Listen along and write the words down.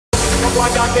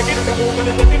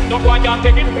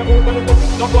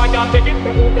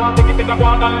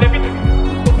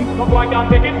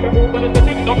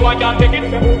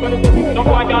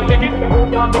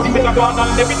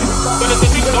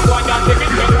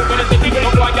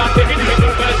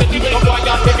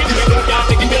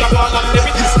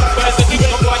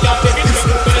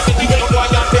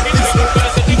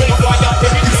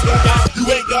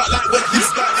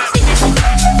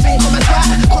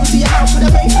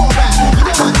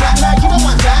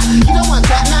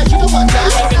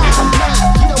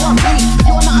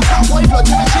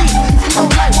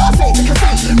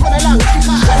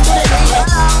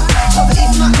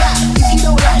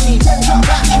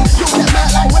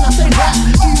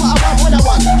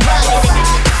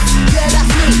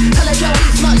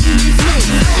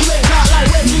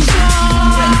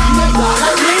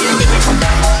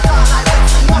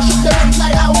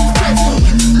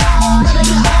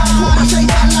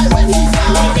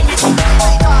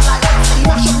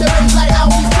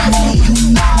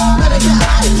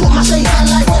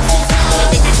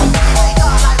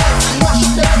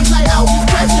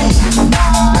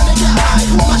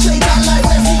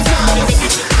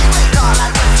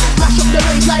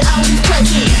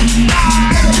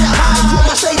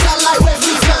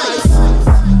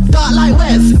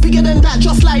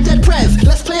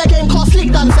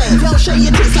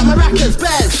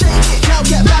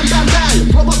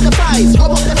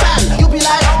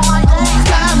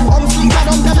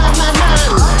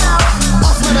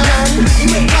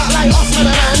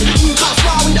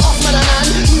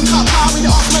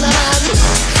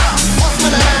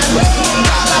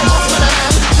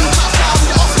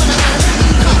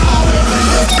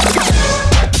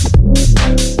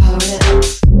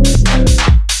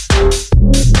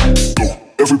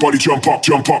Everybody jump up,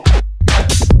 jump up.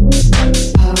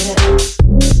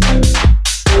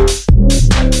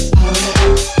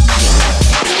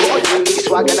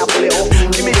 Swag and I pull it up.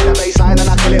 Give me the baseline and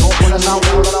I pull it up. When I sound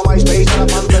down on my space and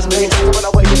I pump this bass. So when I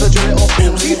wake up to drill it up.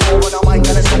 See it over the mic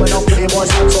and it's coming up. Pretty boys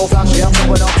sound so flashy. I'm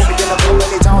throwing up. Put me in the club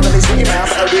anytime and they see me. I'm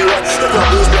everywhere. The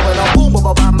club is blowing up. Boom,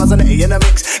 boom, bam, as an A in a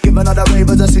mix. Give another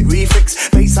ravers a sit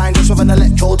refix. Baseline just with an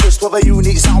electro twist. With a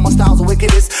unique sound, my style's the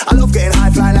wickedest. I love getting high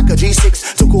flying like a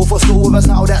G6. Took off for school with a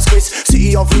style that's Chris.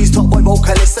 City of Lee's top boy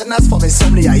vocalist. And that's from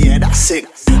Insomnia, yeah, that's sick.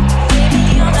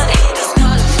 Baby, you're not here to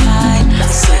qualify.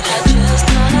 That's but it. I just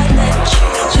wanna let you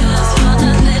know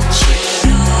the way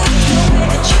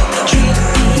that you can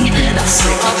treat me. That's so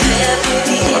unfair,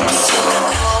 baby, it's so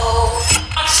cold.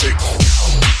 Sick.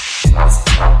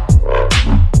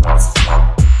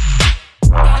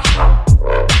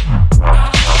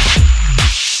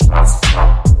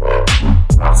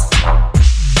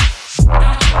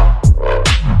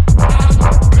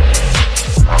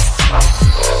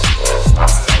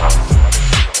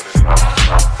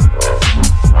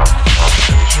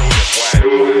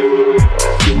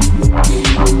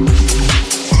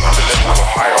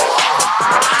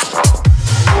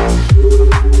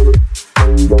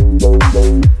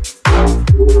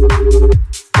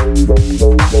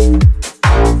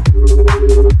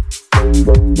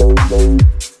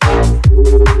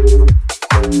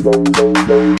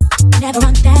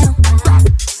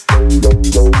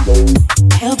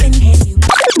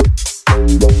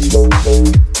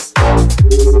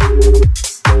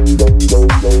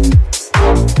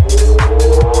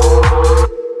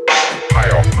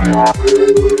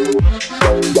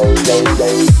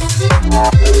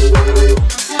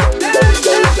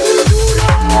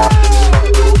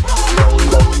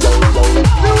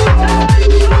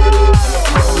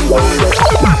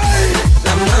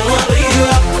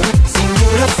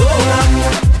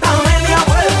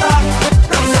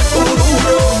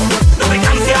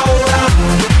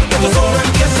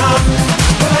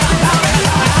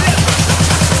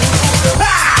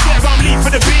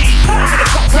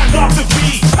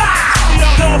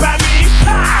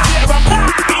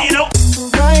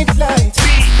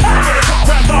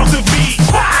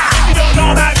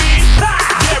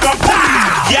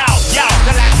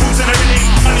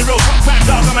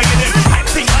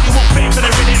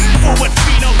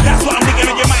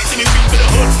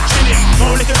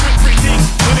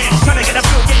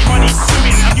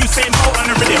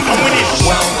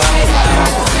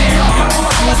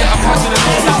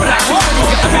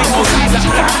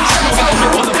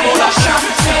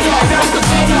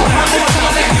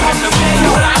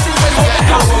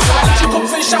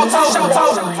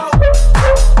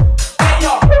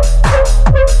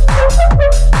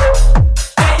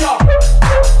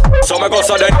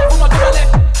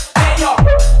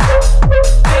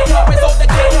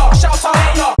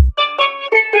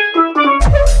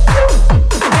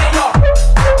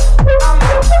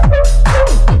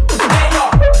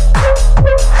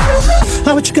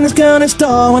 girl next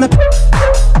door when I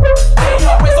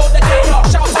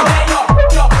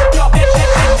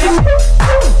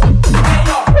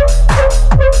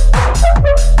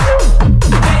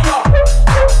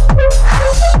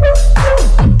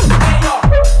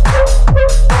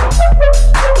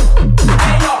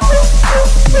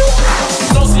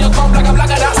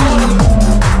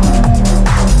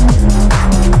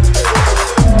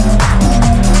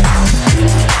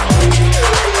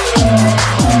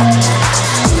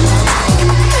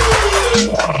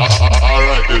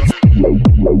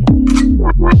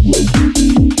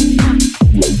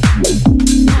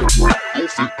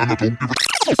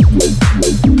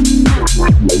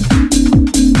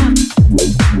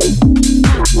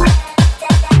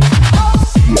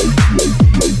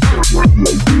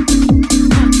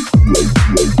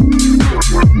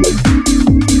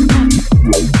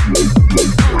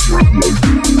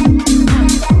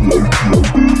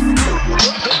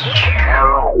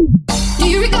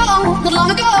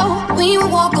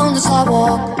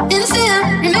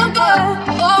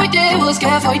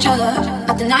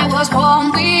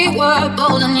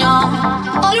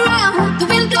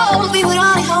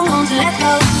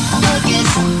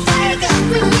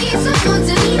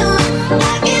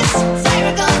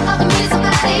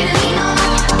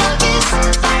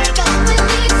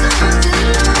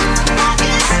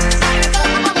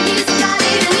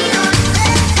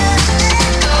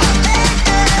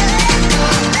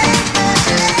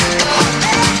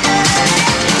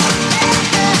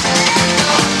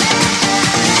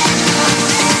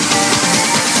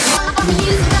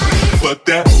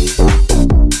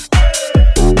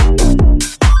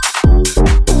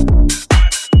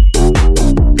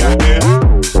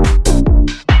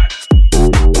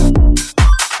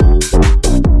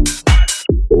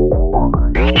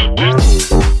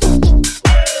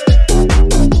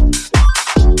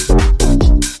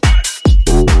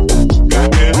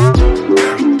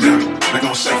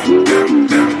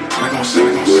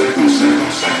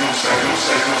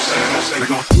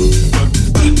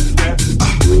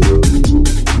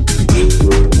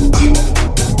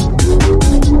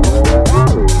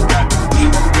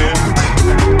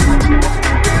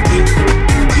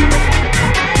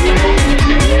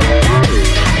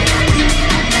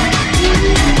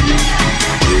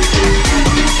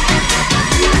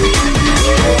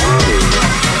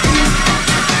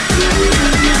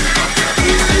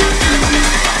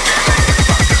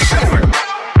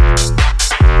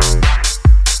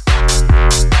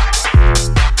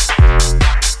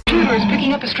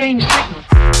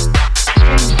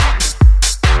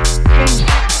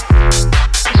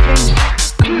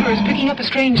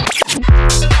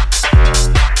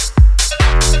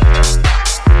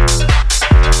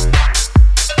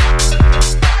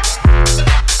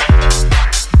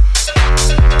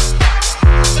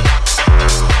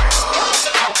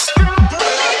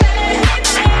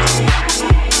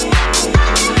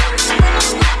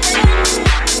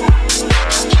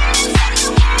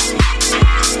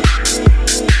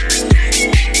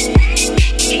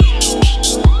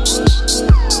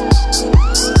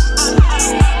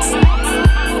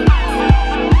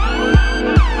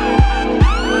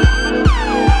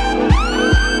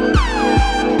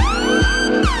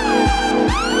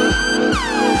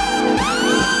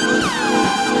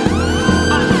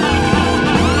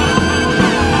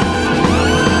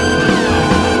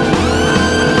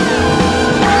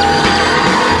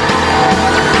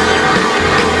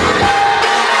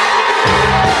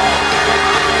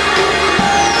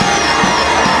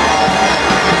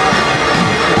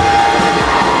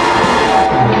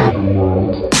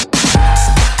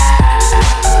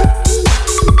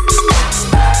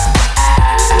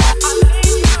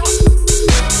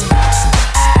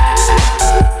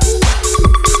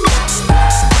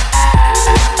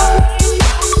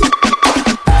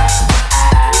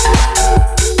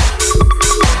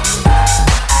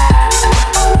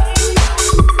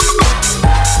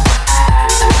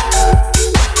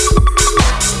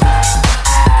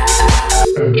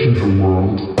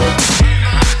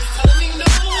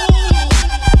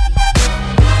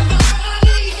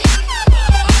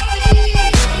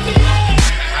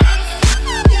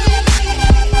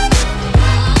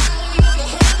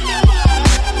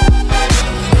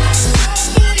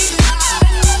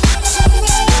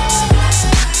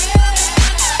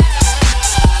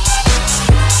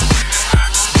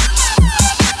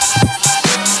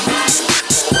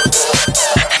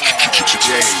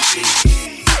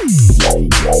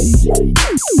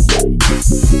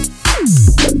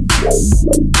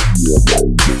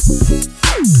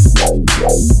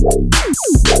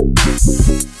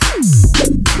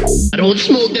I don't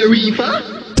smoke the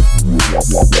reefer.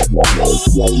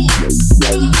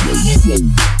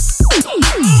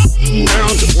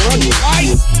 Round one,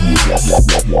 fight!